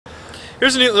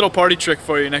Here's a neat little party trick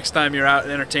for you next time you're out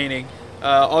entertaining.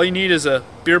 All you need is a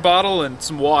beer bottle and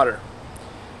some water.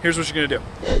 Here's what you're going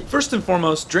to do. First and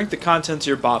foremost, drink the contents of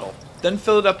your bottle. Then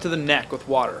fill it up to the neck with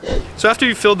water. So after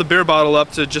you filled the beer bottle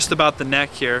up to just about the neck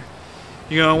here,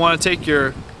 you're going to want to take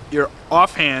your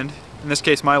offhand, in this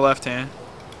case my left hand,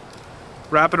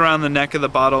 wrap it around the neck of the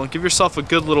bottle and give yourself a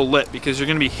good little lip, because you're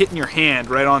going to be hitting your hand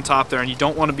right on top there and you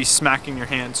don't want to be smacking your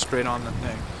hand straight on the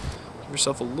thing. Give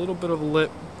yourself a little bit of a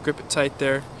lip, grip it tight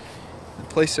there, and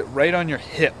place it right on your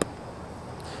hip.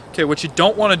 Okay, what you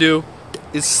don't want to do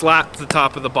is slap the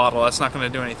top of the bottle. That's not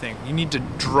going to do anything. You need to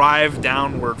drive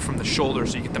downward from the shoulder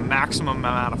so you get the maximum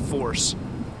amount of force.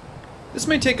 This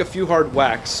may take a few hard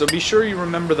whacks, so be sure you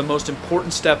remember the most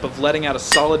important step of letting out a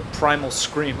solid primal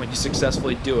scream when you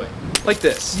successfully do it. Like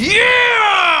this.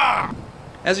 Yeah!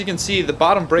 As you can see, the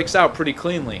bottom breaks out pretty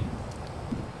cleanly.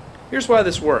 Here's why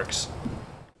this works.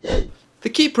 The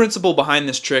key principle behind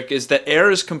this trick is that air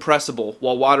is compressible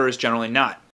while water is generally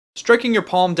not. Striking your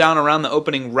palm down around the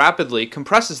opening rapidly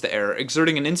compresses the air,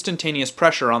 exerting an instantaneous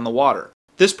pressure on the water.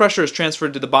 This pressure is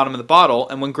transferred to the bottom of the bottle,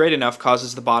 and when great enough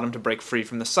causes the bottom to break free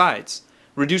from the sides.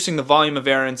 Reducing the volume of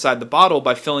air inside the bottle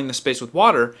by filling the space with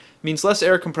water means less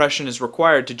air compression is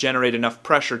required to generate enough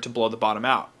pressure to blow the bottom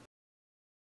out.